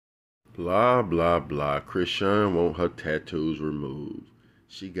Blah, blah, blah. Chrisean want her tattoos removed.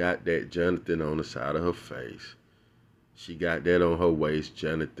 She got that Jonathan on the side of her face. She got that on her waist,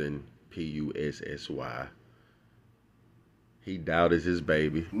 Jonathan, Pussy. He doubted his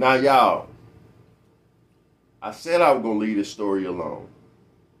baby. Now, y'all, I said I was going to leave this story alone,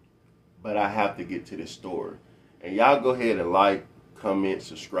 but I have to get to this story. And y'all go ahead and like, comment,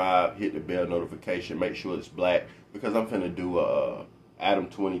 subscribe, hit the bell notification, make sure it's black, because I'm finna do a Adam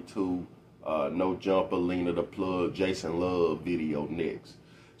 22, No Jumper, Lena the Plug, Jason Love video next.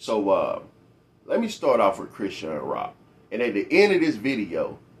 So let me start off with Chrisean Rock. And at the end of this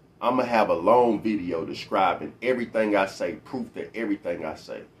video, I'm going to have a long video describing everything I say, proof to everything I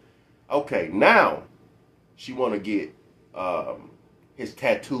say. Okay, now she want to get his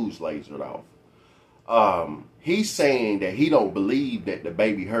tattoos lasered off. He's saying that he don't believe that the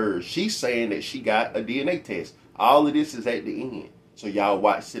baby hers. She's saying that she got a DNA test. All of this is at the end. So y'all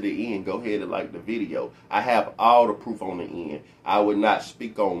watch to the end. Go ahead and like the video. I have all the proof on the end. I would not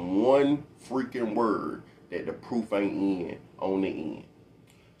speak on one freaking word that the proof ain't in on the end.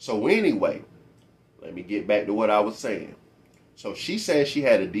 So anyway, let me get back to what I was saying. So she said she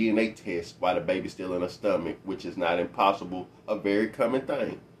had a DNA test while the baby's still in her stomach, which is not impossible, a very common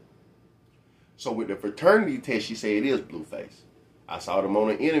thing. So with the paternity test, she said it is Blueface. I saw them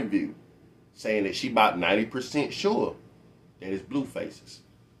on an interview saying that she about 90% sure that it's Bluefaces.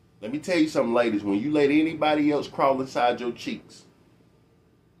 Let me tell you something, ladies. When you let anybody else crawl inside your cheeks,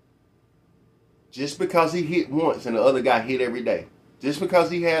 just because he hit once and the other guy hit every day, just because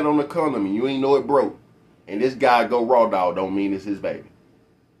he had on a condom and you ain't know it broke, and this guy go raw dog, don't mean it's his baby.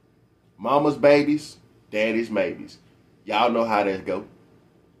 Mama's babies, daddy's babies. Y'all know how that go.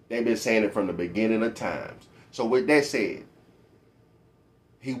 They've been saying it from the beginning of times. So with that said,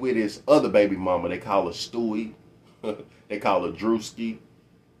 he with his other baby mama. They call her Stewie. They call her Drewski.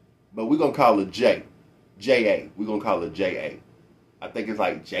 But we're going to call her J. J.A. We're going to call her J.A. I think it's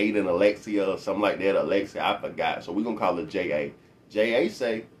like Jaidyn Alexia or something like that. Alexia, I forgot. So we're going to call her J.A. J.A.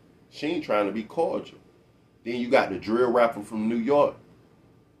 say she ain't trying to be cordial. Then you got the drill rapper from New York.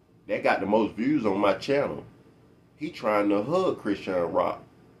 That got the most views on my channel. He trying to hug Chrisean Rock.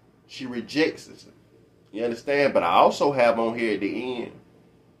 She rejects it. You understand? But I also have on here at the end.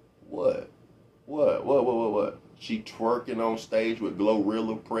 What? She twerking on stage with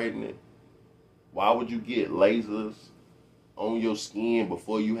Glorilla pregnant. Why would you get lasers on your skin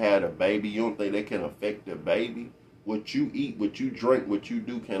before you had a baby? You don't think they can affect the baby? What you eat, what you drink, what you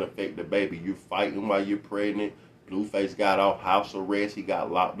do can affect the baby. You're fighting while you're pregnant. Blueface got off house arrest. He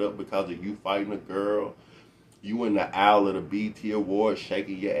got locked up because of you fighting a girl. You in the aisle of the BT Awards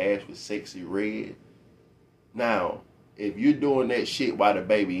shaking your ass with Sexy Red. Now, if you're doing that shit while the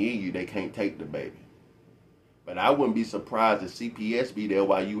baby in you, they can't take the baby. But I wouldn't be surprised if CPS be there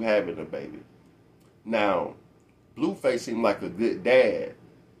while you having the baby. Now, Blueface seemed like a good dad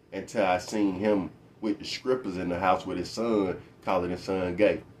until I seen him with the strippers in the house with his son, calling his son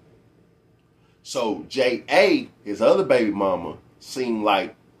gay. So J.A., his other baby mama, seemed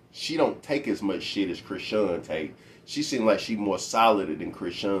like she don't take as much shit as Chrisean take. She seemed like she more solid than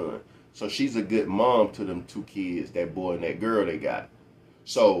Chrisean. So she's a good mom to them two kids, that boy and that girl they got.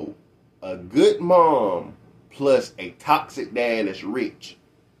 So a good mom plus a toxic dad that's rich,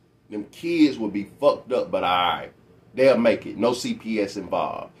 them kids will be fucked up, but alright. They'll make it. No CPS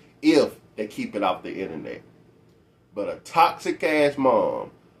involved. If they keep it off the internet. But a toxic ass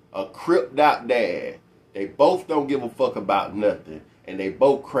mom, a cripped out dad, they both don't give a fuck about nothing. And they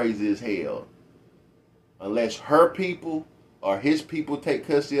both crazy as hell. Unless her people or his people take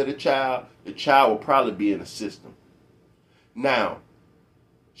custody of the child will probably be in the system. Now,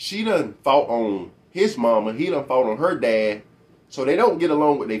 she done fought on his mama, he done fought on her dad, so they don't get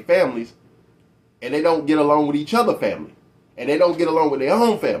along with their families, and they don't get along with each other family, and they don't get along with their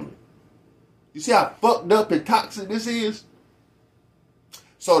own family. You see how fucked up and toxic this is?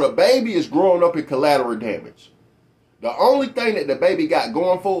 So the baby is growing up in collateral damage. The only thing that the baby got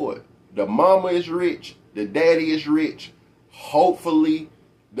going for it, the mama is rich, the daddy is rich. Hopefully,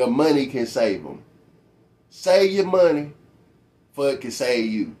 the money can save them. Save your money for it can save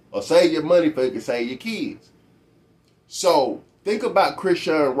you. Or save your money for it can save your kids. So, think about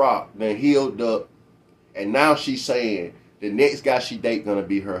Chrisean Rock then healed up. And now she's saying the next guy she date gonna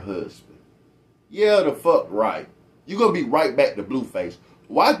be her husband. Yeah, the fuck right. You're gonna be right back to Blueface.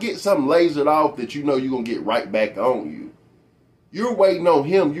 Why get something lasered off that you know you're going to get right back on you? You're waiting on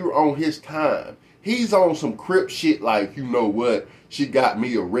him. You're on his time. He's on some crip shit like, you know what? She got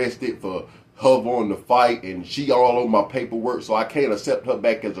me arrested for hovering the fight and she all over my paperwork, so I can't accept her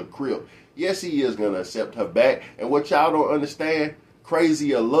back as a crip. Yes, he is going to accept her back. And what y'all don't understand,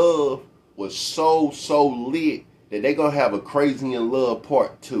 Crazy in Love was so lit that they gonna have a Crazy in Love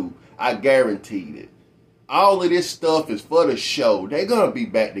part 2. I guaranteed it. All of this stuff is for the show. They gonna be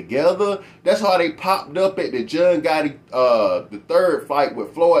back together. That's how they popped up at the John Gotti, the third fight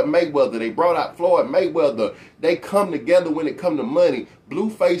with Floyd Mayweather. They brought out Floyd Mayweather. They come together when it come to money.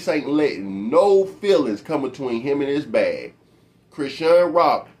 Blueface ain't letting no feelings come between him and his bag. Chrisean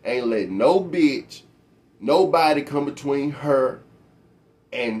Rock ain't letting no bitch, nobody come between her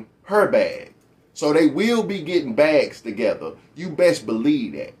and her bag. So they will be getting bags together. You best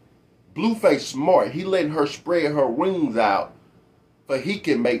believe that. Blueface smart. He letting her spread her wings out so he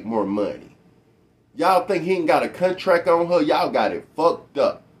can make more money. Y'all think he ain't got a contract on her? Y'all got it fucked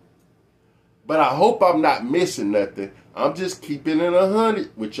up. But I hope I'm not missing nothing. I'm just keeping it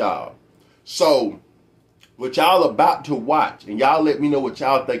 100 with y'all. So, what y'all about to watch, and y'all let me know what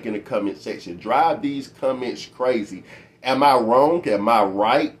y'all think in the comment section. Drive these comments crazy. Am I wrong? Am I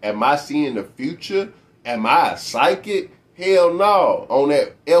right? Am I seeing the future? Am I a psychic? Hell no. On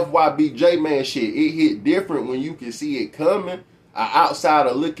that FYBJ man shit, it hit different when you can see it coming. An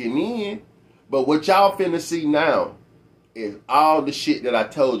outsider looking in. But what y'all finna see now is all the shit that I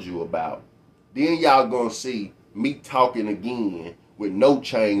told you about. Then y'all gonna see me talking again with no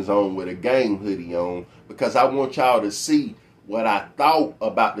chains on, with a gang hoodie on, because I want y'all to see what I thought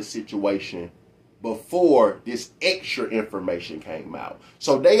about the situation before this extra information came out.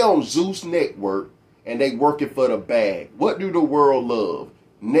 So they on Zeus Network, and they working for the bag. What do the world love?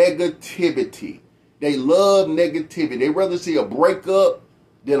 Negativity. They love negativity. They rather see a breakup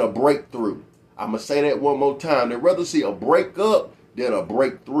than a breakthrough. I'm going to say that one more time. They rather see a breakup than a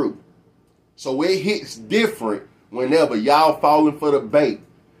breakthrough. So it hits different whenever y'all falling for the bait.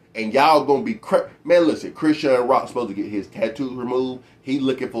 And y'all going to be... Man, listen, Chrisean Rock's supposed to get his tattoos removed. He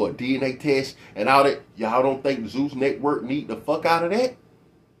looking for a DNA test and all that. Y'all don't think Zeus Network need the fuck out of that?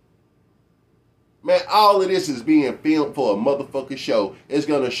 Man, all of this is being filmed for a motherfucking show. It's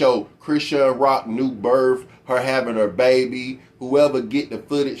going to show Chrisean Rock new birth, her having her baby. Whoever get the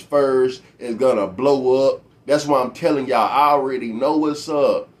footage first is going to blow up. That's why I'm telling y'all, I already know what's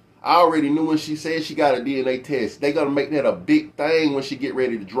up. I already knew when she said she got a DNA test. They going to make that a big thing when she get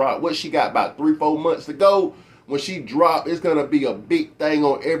ready to drop. What, she got about 3-4 months to go? When she drop, it's going to be a big thing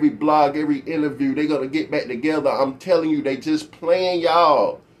on every blog, every interview. They going to get back together. I'm telling you, they just playing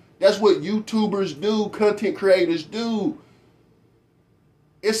y'all. That's what YouTubers do, content creators do.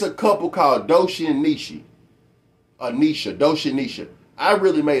 It's a couple called Doshi and Nisha. Doshi and Nisha. I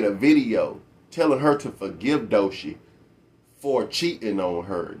really made a video telling her to forgive Doshi for cheating on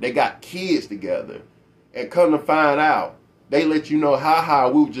her. They got kids together. And come to find out, they let you know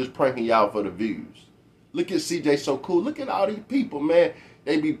how we were just pranking y'all for the views. Look at CJ So Cool. Look at all these people, man.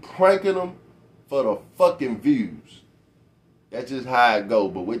 They be pranking them for the fucking views. That's just how it go.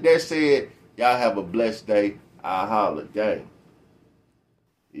 But with that said, y'all have a blessed day. I holla, gang.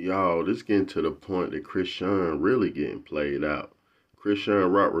 Y'all, this getting to the point that Chrisean really getting played out.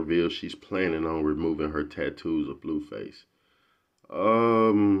 Chrisean Rock reveals she's planning on removing her tattoos of Blueface.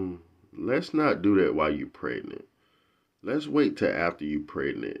 Let's not do that while you're pregnant. Let's wait till after you're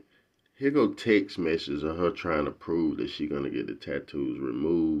pregnant. Here go text messages of her trying to prove that she's gonna get the tattoos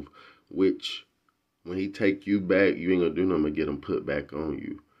removed, which... when he take you back, you ain't gonna do nothing but get them put back on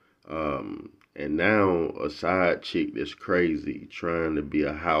you. And now a side chick that's crazy, trying to be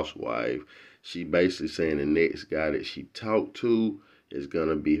a housewife. She basically saying the next guy that she talked to is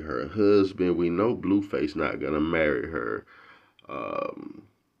gonna be her husband. We know Blueface not gonna marry her.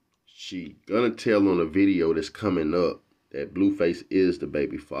 She gonna tell on a video that's coming up that Blueface is the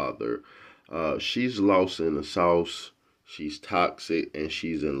baby father. She's lost in the sauce. She's toxic and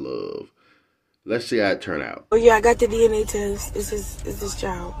she's in love. Let's see how it turn out. Oh yeah, I got the DNA test. It's this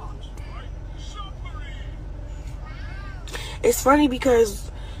child. It's funny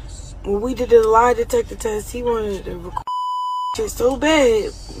because when we did the lie detector test, he wanted to record shit so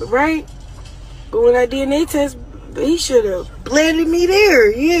bad, right? But when I DNA test, he should have blended me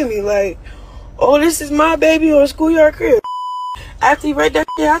there. You hear me? Like, oh, this is my baby on a schoolyard crib. After he read that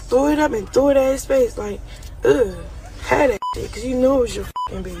shit, I threw it up and threw it at his face. Like, ugh, had that shit, because you know it was your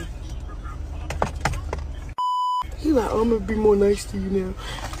fucking baby. He like, oh, I'm gonna be more nice to you now.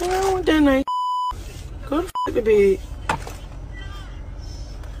 I don't want that nice. Go to fuck the bed.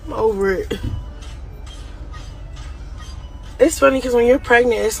 I'm over it. It's funny because when you're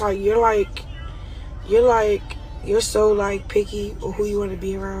pregnant, it's like you're so like picky on who you want to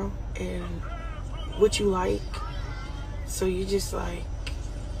be around and what you like. So you just like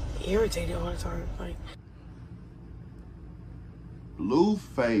irritated all the time. Like,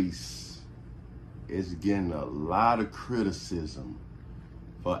 Blueface is getting a lot of criticism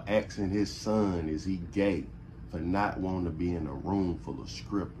for asking his son, is he gay, for not wanting to be in a room full of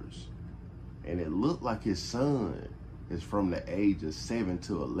strippers. And it looked like his son is from the age of 7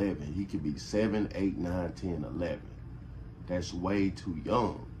 to 11. He could be 7, 8, 9, 10, 11. That's way too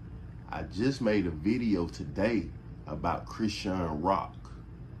young. I just made a video today about Chrisean Rock.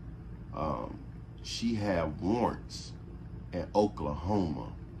 She had warrants in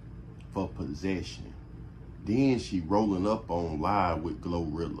Oklahoma for possession. Then she rolling up on live with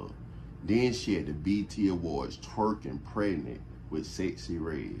Glorilla. Then she at the BT Awards twerking pregnant with Sexy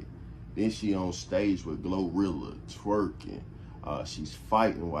Red. Then she on stage with Glorilla twerking. She's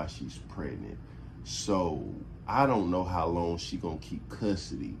fighting while she's pregnant. So I don't know how long she gonna keep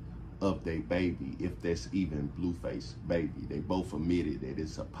custody of their baby, if that's even Blueface baby. They both admitted that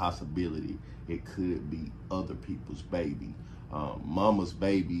it's a possibility it could be other people's baby. Mama's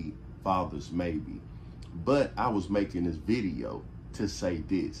baby, father's maybe. But I was making this video to say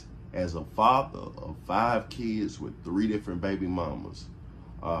this. As a father of 5 kids with 3 different baby mamas,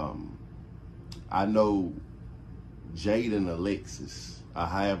 I know Jaidyn Alexis,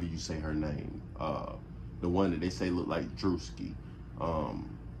 however you say her name, the one that they say look like Drewski.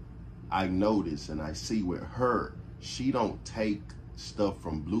 I notice and I see with her, she don't take stuff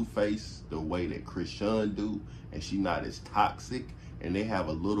from Blueface the way that Chrisean do, and she not as toxic, and they have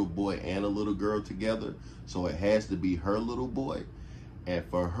a little boy and a little girl together, so it has to be her little boy. And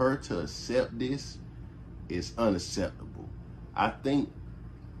for her to accept this is unacceptable. I think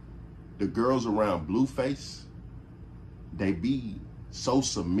the girls around Blueface, they be so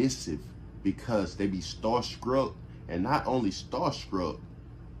submissive because they be starstruck, and not only starstruck,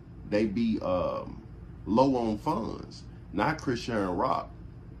 they be low on funds. Now Chrisean Rock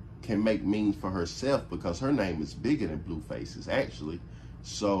can make memes for herself because her name is bigger than Blueface's actually.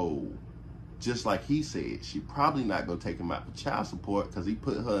 So just like he said, she probably not gonna take him out for child support because he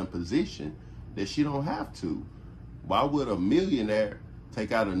put her in position that she don't have to. Why would a millionaire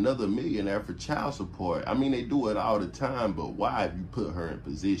take out another millionaire for child support? I mean, they do it all the time, but why have you put her in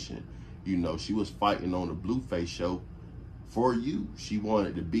position? You know, she was fighting on the Blueface show for you. She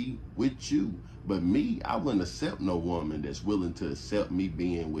wanted to be with you. But me, I wouldn't accept no woman that's willing to accept me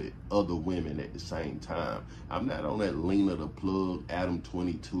being with other women at the same time. I'm not on that Lena the Plug, Adam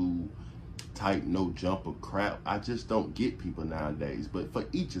 22 type no jumper crap. I just don't get people nowadays. But for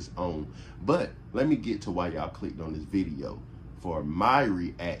each his own. But let me get to why y'all clicked on this video. For my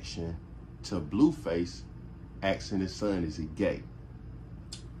reaction to Blueface asking his son, is he gay?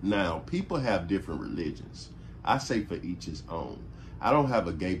 Now, people have different religions. I say for each his own. I don't have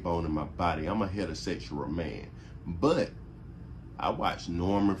a gay bone in my body. I'm a heterosexual man. But I watch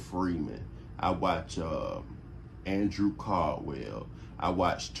Norman Freeman. I watch Andrew Caldwell. I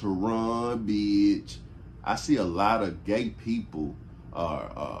watch Tehran, bitch. I see a lot of gay people,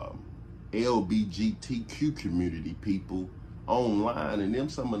 LBGTQ community people online, and them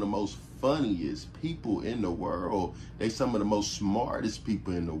some of the most funniest people in the world. They some of the most smartest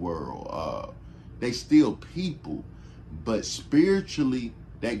people in the world. They still people, but spiritually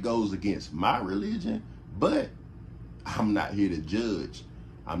that goes against my religion. But I'm not here to judge.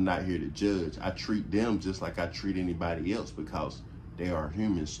 I'm not here to judge. I treat them just like I treat anybody else because they are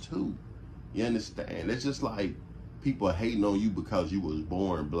humans too. You understand? It's just like people hating on you because you was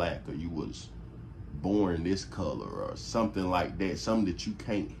born black or you was born this color or something like that. Something that you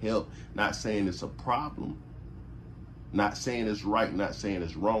can't help. Not saying it's a problem. Not saying it's right, not saying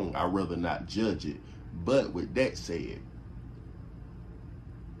it's wrong. I'd rather not judge it. But with that said,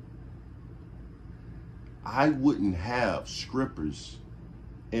 I wouldn't have strippers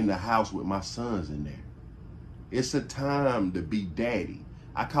in the house with my sons in there. It's a time to be daddy.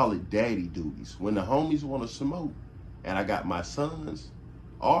 I call it daddy duties. When the homies want to smoke and I got my sons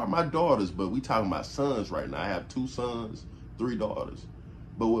or my daughters, but we talking about sons right now. I have 2 sons, 3 daughters.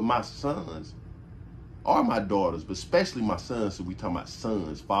 But with my sons or my daughters, but especially my sons, so we talking about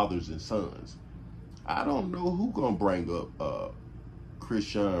sons, fathers and sons, I don't know who gonna bring up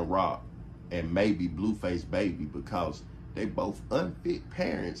Chrisean Rock and maybe Blueface baby because they both unfit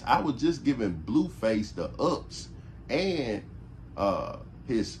parents. I was just giving Blueface the ups and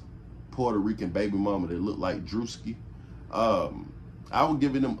his Puerto Rican baby mama that looked like Drewski. I was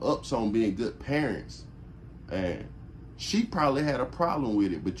giving them ups on being good parents. And she probably had a problem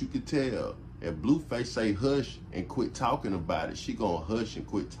with it, but you could tell if Blueface say hush and quit talking about it, she gonna hush and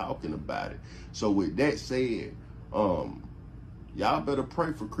quit talking about it. So with that said, y'all better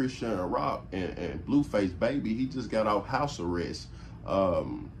pray for Chrisean Rock and Blueface baby. He just got off house arrest.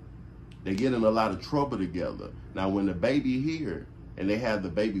 They get in a lot of trouble together. Now when the baby here, and they have the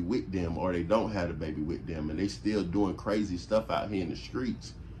baby with them, or they don't have the baby with them, and they still doing crazy stuff out here in the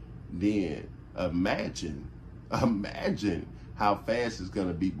streets, then imagine how fast it's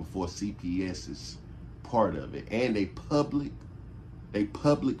gonna be before CPS is part of it. And they public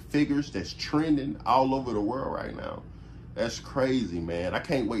figures that's trending all over the world right now. That's crazy, man. I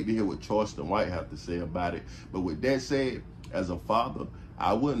can't wait to hear what Charleston White have to say about it. But with that said, as a father,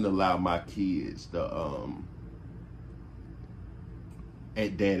 I wouldn't allow my kids to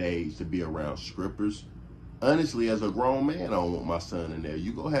at that age to be around strippers. Honestly, as a grown man, I don't want my son in there.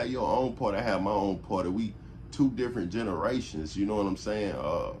 You go have your own party, I have my own party. We two different generations, you know what I'm saying?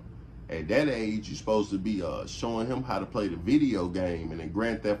 At that age, you're supposed to be showing him how to play the video game, and then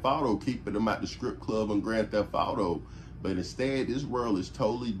Grand Theft Auto, keeping him at the strip club and Grand Theft Auto. But instead, this world is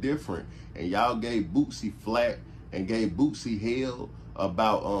totally different. And y'all gave Bootsy flack and gave Bootsy hell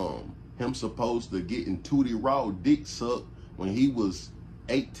about him supposed to getting Tootie Raw dick sucked when he was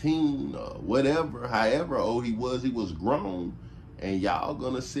 18 or whatever, however old he was grown. And y'all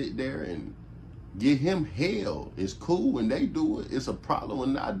gonna sit there and give him hell. It's cool when they do it. It's a problem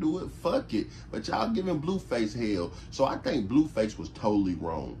when I do it. Fuck it. But y'all giving Blueface hell. So I think Blueface was totally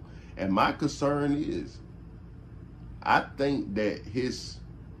wrong. And my concern is, I think that his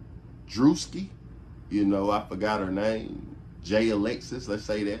Drewski, you know, I forgot her name, Alexis, let's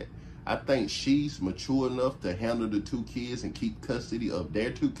say that. I think she's mature enough to handle the two kids and keep custody of their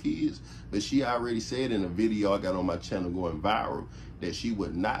two kids. But she already said in a video I got on my channel going viral that she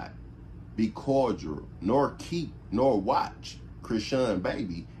would not be cordial, nor keep, nor watch Chrisean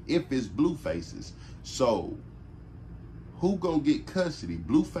baby if it's Blueface's. So who gonna get custody?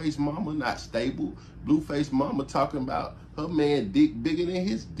 Blueface mama not stable. Blueface mama talking about her man dick bigger than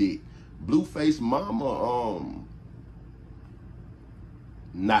his dick. Blueface mama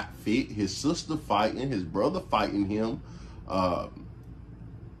not fit. His sister fighting, his brother fighting him.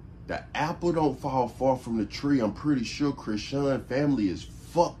 The apple don't fall far from the tree. I'm pretty sure Chrisean family is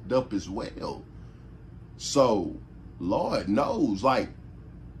fucked up as well. So Lord knows, like,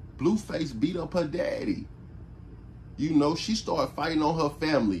 Blueface beat up her daddy. You know, she started fighting on her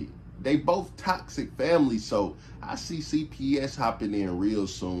family. They both toxic families, so I see CPS hopping in real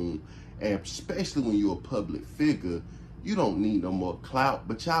soon. And especially when you're a public figure, you don't need no more clout,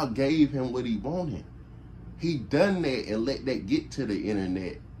 but y'all gave him what he wanted. He done that and let that get to the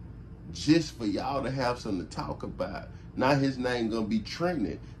internet just for y'all to have something to talk about. Now his name gonna be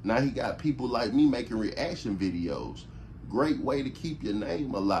trending. Now he got people like me making reaction videos. Great way to keep your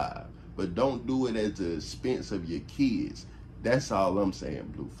name alive. But don't do it at the expense of your kids. That's all I'm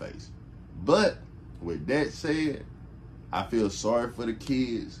saying, Blueface. But with that said, I feel sorry for the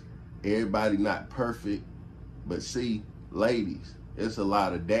kids. Everybody not perfect. But see, ladies, it's a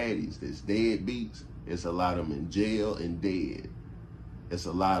lot of daddies that's deadbeats. It's a lot of them in jail and dead. It's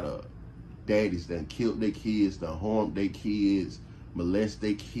a lot of daddies that killed their kids, that harmed their kids, molest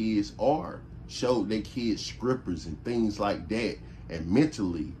their kids, or showed their kids strippers and things like that, and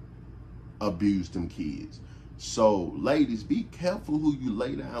mentally abused them kids. So ladies, be careful who you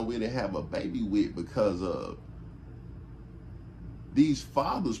lay down with and have a baby with, because these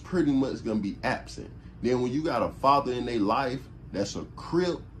fathers pretty much gonna be absent. Then when you got a father in their life that's a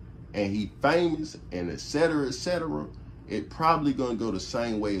crip and he famous and etc., it probably gonna go the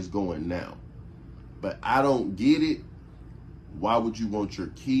same way it's going now. But I don't get it. Why would you want your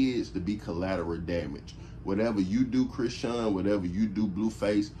kids to be collateral damage? Whatever you do, Chrisean, whatever you do,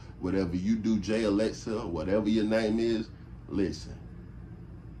 Blueface, whatever you do, Alexa, whatever your name is, listen.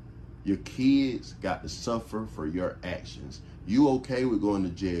 Your kids got to suffer for your actions. You okay with going to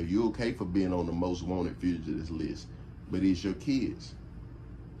jail. You okay for being on the most wanted fugitives list. But it's your kids.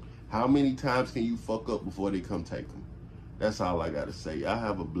 How many times can you fuck up before they come take them? That's all I got to say. Y'all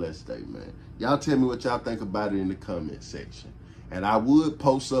have a blessed day, man. Y'all tell me what y'all think about it in the comment section. And I would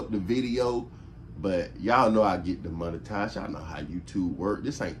post up the video, but y'all know I get demonetized. Y'all know how YouTube work.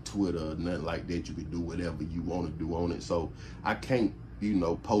 This ain't Twitter or nothing like that. You can do whatever you want to do on it. So I can't, you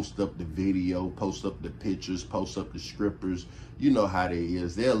know, post up the video, post up the pictures, post up the strippers. You know how they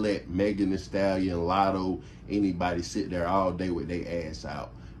is. They'll let Megan Thee Stallion, Lotto, anybody sit there all day with their ass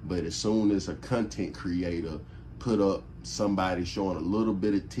out. But as soon as a content creator put up somebody showing a little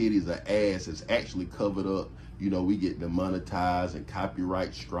bit of titties or ass that's actually covered up, you know, we get demonetized and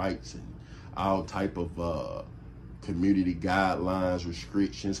copyright strikes and all type of community guidelines,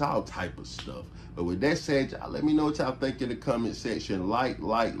 restrictions, all type of stuff. But with that said, y'all let me know what y'all think in the comment section. Like. And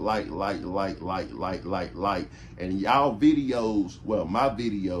y'all videos, well, my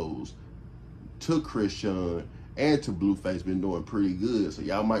videos to Chrisean and to Blueface been doing pretty good. So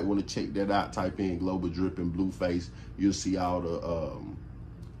y'all might want to check that out. Type in Global Dripping Blueface. You'll see all the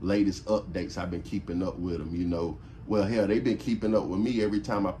latest updates. I've been keeping up with them, you know. Well, hell, they've been keeping up with me. Every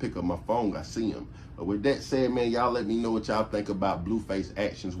time I pick up my phone, I see them. But with that said, man, y'all let me know what y'all think about Blueface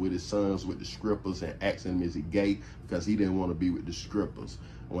actions with his sons, with the strippers, and asking him, is he gay? Because he didn't want to be with the strippers.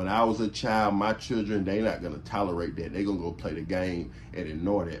 When I was a child, my children, they not going to tolerate that. They're going to go play the game and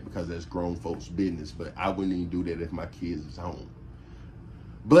ignore that because that's grown folks' business. But I wouldn't even do that if my kids is home.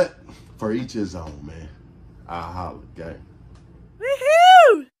 But for each his own, man. I'll holler, gang.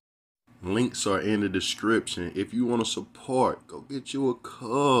 Woohoo! Links are in the description. If you want to support, go get you a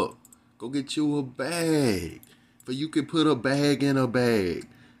cup. Go get you a bag. For you can put a bag in a bag.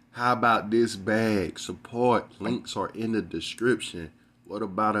 How about this bag? Support. Links are in the description. What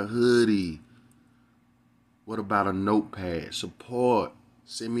about a hoodie? What about a notepad? Support.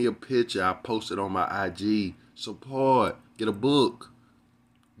 Send me a picture. I post it on my IG. Support. Get a book.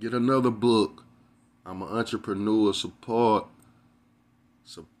 Get another book. I'm an entrepreneur. Support.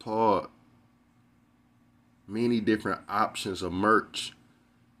 Support. Many different options of merch.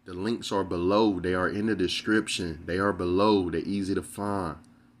 The links are below. They are in the description. They are below. They're easy to find.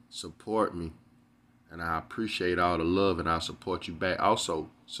 Support me. And I appreciate all the love, and I'll support you back. Also,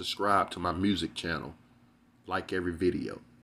 subscribe to my music channel. Like every video.